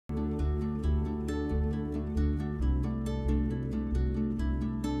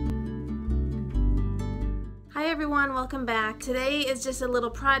Hi everyone, welcome back. Today is just a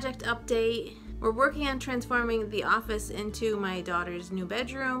little project update. We're working on transforming the office into my daughter's new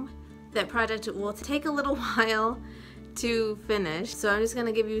bedroom. That project will take a little while to finish, so I'm just going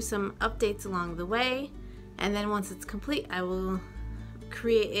to give you some updates along the way, and then once it's complete I will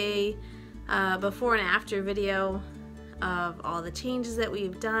create a before and after video of all the changes that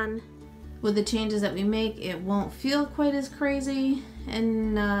we've done. With the changes that we make, it won't feel quite as crazy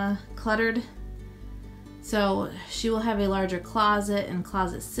and cluttered. So she will have a larger closet and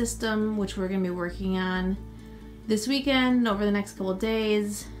closet system, which we're going to be working on this weekend. Over the next couple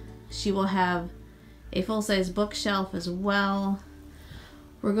days, she will have a full-size bookshelf as well.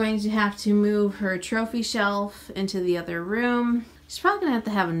 We're going to have to move her trophy shelf into the other room. She's probably going to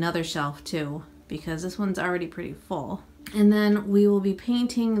have another shelf too, because this one's already pretty full. And then we will be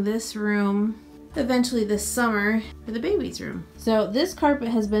painting this room eventually this summer for the baby's room. So this carpet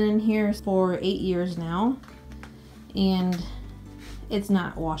has been in here for 8 years now, and it's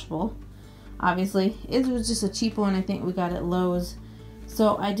not washable, obviously. It was just a cheap one. I think we got at Lowe's.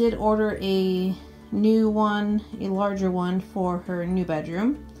 So I did order a new one, a larger one for her new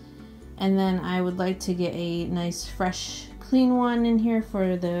bedroom. And then I would like to get a nice fresh clean one in here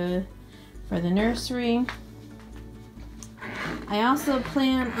for the nursery. I also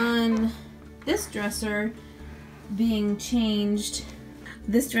plan on this dresser being changed.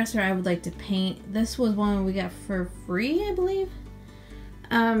 This dresser I would like to paint. This was one we got for free, I believe.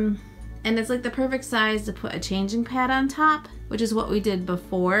 And it's like the perfect size to put a changing pad on top, which is what we did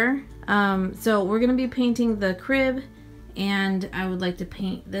before. So we're gonna be painting the crib, and I would like to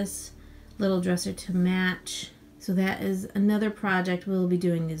paint this little dresser to match. So that is another project we'll be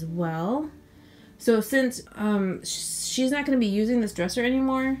doing as well. So since she's not going to be using this dresser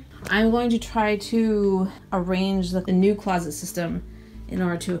anymore, I'm going to try to arrange the new closet system in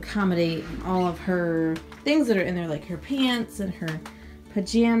order to accommodate all of her things that are in there, like her pants and her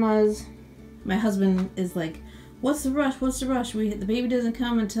pajamas. My husband is like, what's the rush? What's the rush? The baby doesn't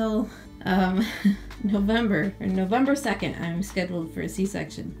come until November 2nd. I'm scheduled for a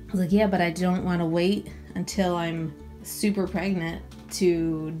C-section. I was like, yeah, but I don't want to wait until I'm super pregnant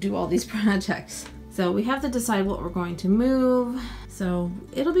to do all these projects. So we have to decide what we're going to move. So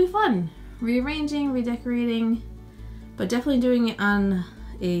it'll be fun. Rearranging, redecorating, but definitely doing it on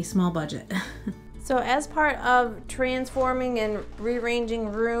a small budget. So as part of transforming and rearranging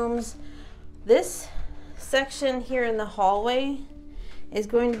rooms, this section here in the hallway is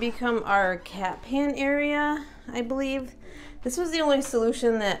going to become our cat pan area, I believe. This was the only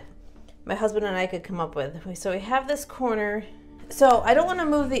solution that my husband and I could come up with. So we have this corner. So I don't want to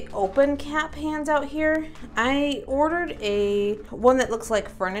move the open cat pans out here. I ordered one that looks like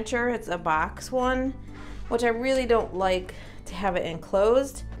furniture. It's a box one, which I really don't like to have it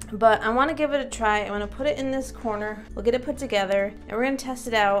enclosed, but I want to give it a try. I'm going to put it in this corner. We'll get it put together and we're going to test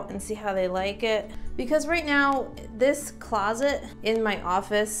it out and see how they like it. Because right now this closet in my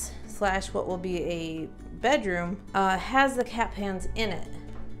office slash what will be a bedroom has the cat pans in it.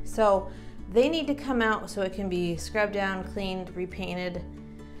 So they need to come out so it can be scrubbed down, cleaned, repainted,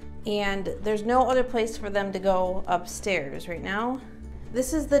 and there's no other place for them to go upstairs right now.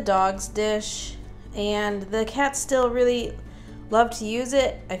 This is the dog's dish, and the cats still really love to use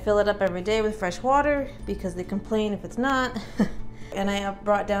it. I fill it up every day with fresh water because they complain if it's not. And I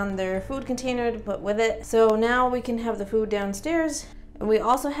brought down their food container to put with it. So now we can have the food downstairs. We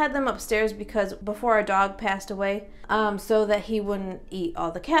also had them upstairs because before our dog passed away, so that he wouldn't eat all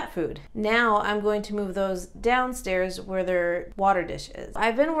the cat food. Now I'm going to move those downstairs where their water dish is.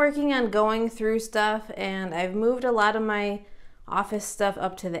 I've been working on going through stuff, and I've moved a lot of my office stuff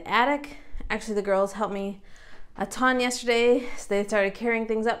up to the attic. Actually, the girls helped me a ton yesterday, so they started carrying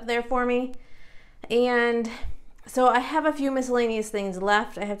things up there for me. And so I have a few miscellaneous things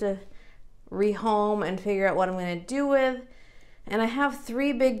left. I have to rehome and figure out what I'm going to do with. And I have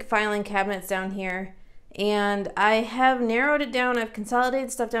 3 big filing cabinets down here, and I have narrowed it down. I've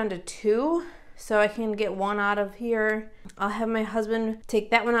consolidated stuff down to 2, so I can get one out of here. I'll have my husband take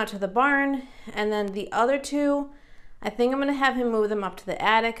that one out to the barn, and then the other 2, I think I'm gonna have him move them up to the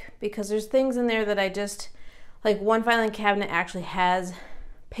attic, because there's things in there that I just, like one filing cabinet actually has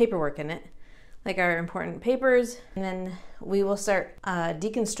paperwork in it, like our important papers. And then we will start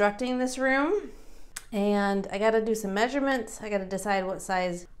deconstructing this room. And I gotta do some measurements. I gotta decide what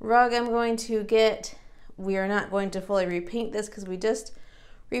size rug I'm going to get. We are not going to fully repaint this because we just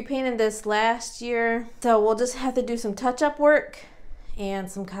repainted this last year. So we'll just have to do some touch-up work and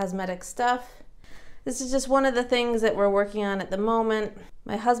some cosmetic stuff. This is just one of the things that we're working on at the moment.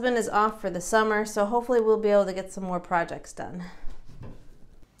 My husband is off for the summer, so hopefully we'll be able to get some more projects done.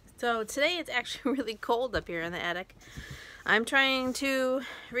 So today it's actually really cold up here in the attic. I'm trying to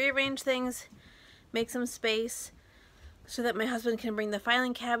rearrange things, make some space so that my husband can bring the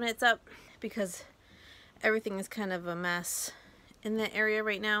filing cabinets up, because everything is kind of a mess in that area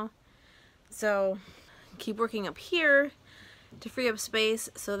right now. So keep working up here to free up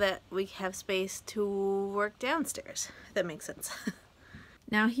space so that we have space to work downstairs, if that makes sense.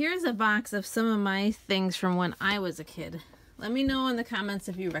 Now here's a box of some of my things from when I was a kid. Let me know in the comments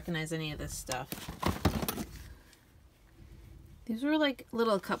if you recognize any of this stuff. These were like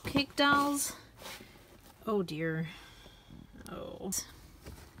little cupcake dolls. Oh dear. Oh.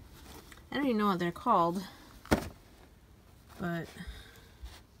 I don't even know what they're called. But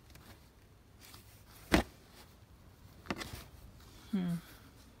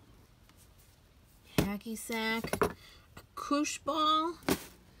hacky sack, a koosh ball.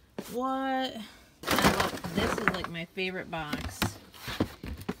 What? I love, this is like my favorite box.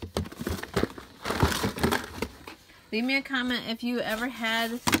 Leave me a comment if you ever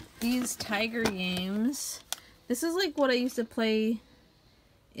had these tiger games. This is like what I used to play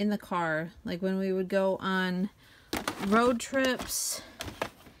in the car. Like when we would go on road trips,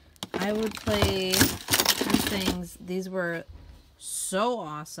 I would play these things. These were so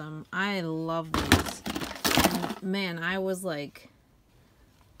awesome. I love these. And man, I was like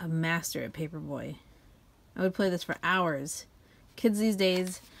a master at Paperboy. I would play this for hours. Kids these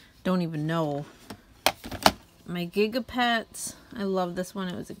days don't even know. My Gigapets. I love this one.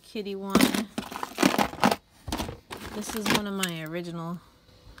 It was a kitty one. This is one of my original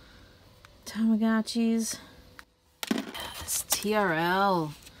Tamagotchis. Yes,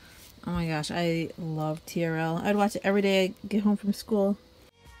 TRL. Oh my gosh, I love TRL. I'd watch it every day I get home from school.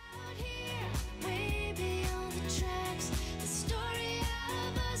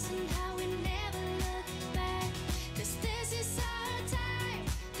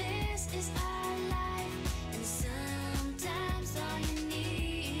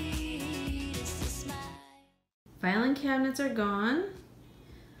 Filing cabinets are gone.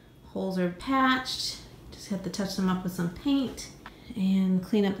 Holes are patched. Just have to touch them up with some paint and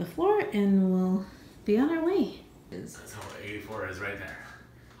clean up the floor, and we'll be on our way. That's how 84 is right there.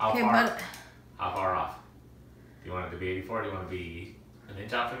 How far off? Do you want it to be 84? Do you want it to be an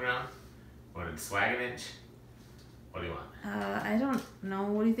inch off the ground? Want it to swag an inch? What do you want? I don't know.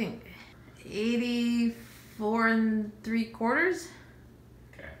 What do you think? 84 3/4?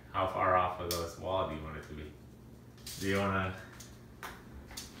 Okay. How far off of this wall do you want it to be? Do you want to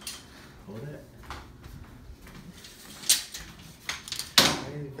hold it?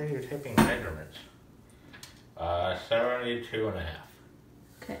 Why do you think you're taking measurements? 72.5.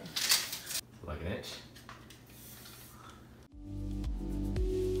 Okay. So like an inch.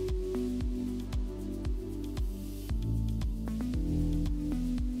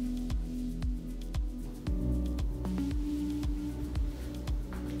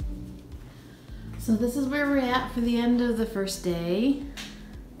 So this is where we're at for the end of the first day.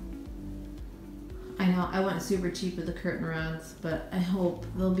 I know I went super cheap with the curtain rods, but I hope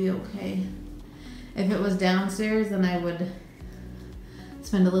they'll be okay. If it was downstairs, then I would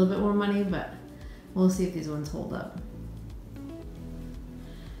spend a little bit more money, but we'll see if these ones hold up.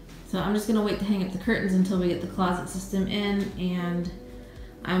 So I'm just gonna wait to hang up the curtains until we get the closet system in, and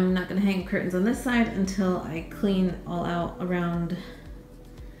I'm not gonna hang curtains on this side until I clean all out around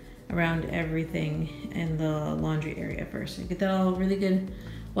everything in the laundry area first. So get that all really good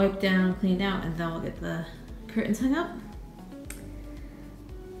wiped down, cleaned out, and then we'll get the curtains hung up.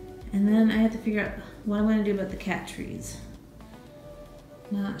 And then I have to figure out what I'm gonna do about the cat trees.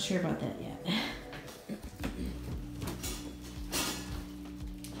 Not sure about that yet.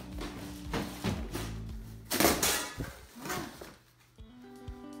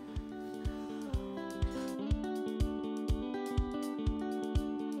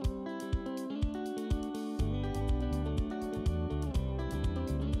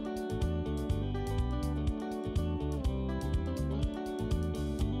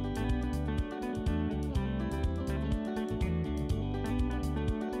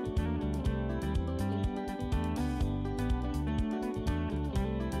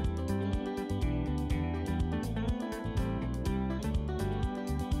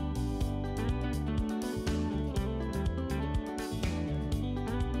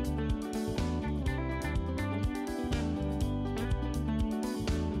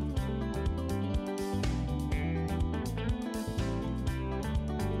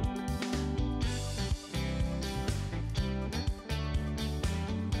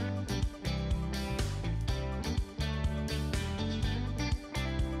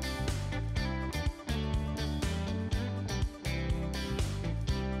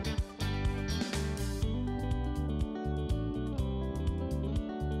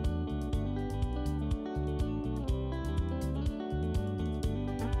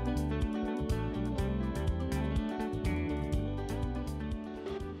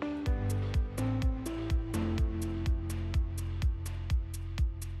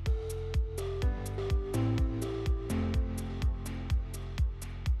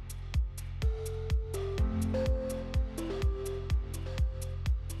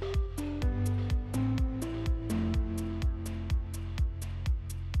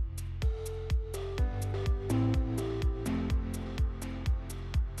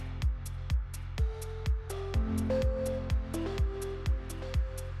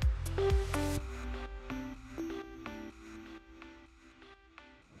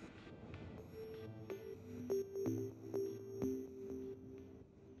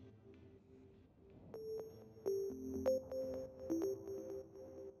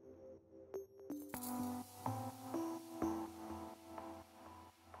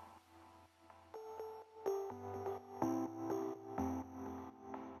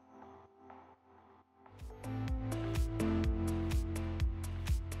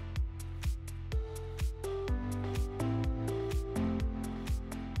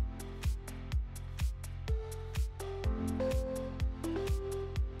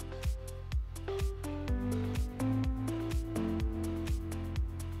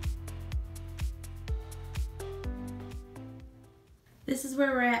 this is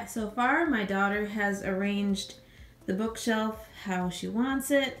where we're at so far. My daughter has arranged the bookshelf how she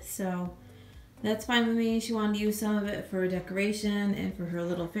wants it, so that's fine with me. She wanted to use some of it for decoration and for her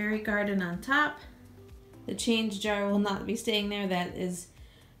little fairy garden on top. The change jar will not be staying there. That is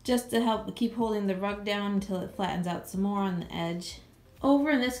just to help keep holding the rug down until it flattens out some more on the edge. Over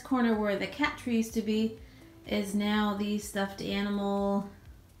in this corner where the cat tree used to be is now the stuffed animal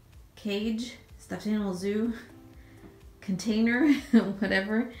cage, stuffed animal zoo container,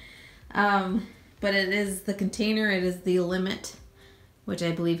 whatever. But it is the container, it is the limit, which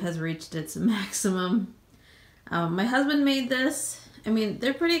I believe has reached its maximum. My husband made this. I mean,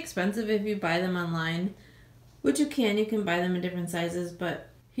 they're pretty expensive if you buy them online, which you can buy them in different sizes, but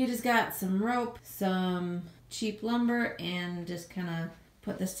he just got some rope, some cheap lumber, and just kind of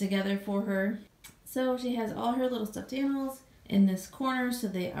put this together for her. So she has all her little stuffed animals in this corner, so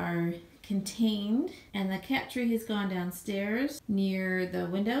they are contained, and the cat tree has gone downstairs near the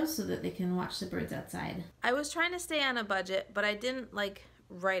windows so that they can watch the birds outside. I was trying to stay on a budget, but I didn't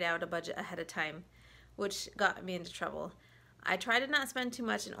write out a budget ahead of time, which got me into trouble. I tried to not spend too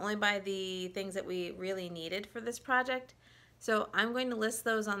much and only buy the things that we really needed for this project. So I'm going to list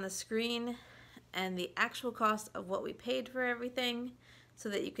those on the screen and the actual cost of what we paid for everything so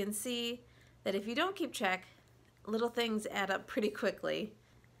that you can see that if you don't keep track, little things add up pretty quickly.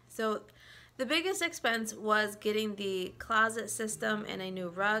 So the biggest expense was getting the closet system and a new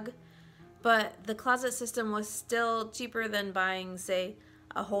rug, but the closet system was still cheaper than buying, say,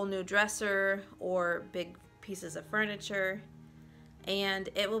 a whole new dresser or big pieces of furniture. And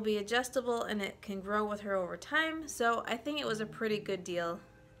it will be adjustable and it can grow with her over time, so I think it was a pretty good deal.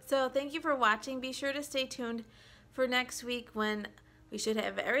 So thank you for watching. Be sure to stay tuned for next week when we should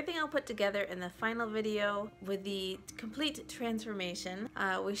have everything all put together in the final video with the complete transformation.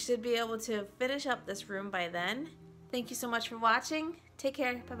 We should be able to finish up this room by then. Thank you so much for watching. Take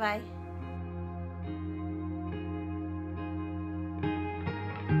care. Bye-bye.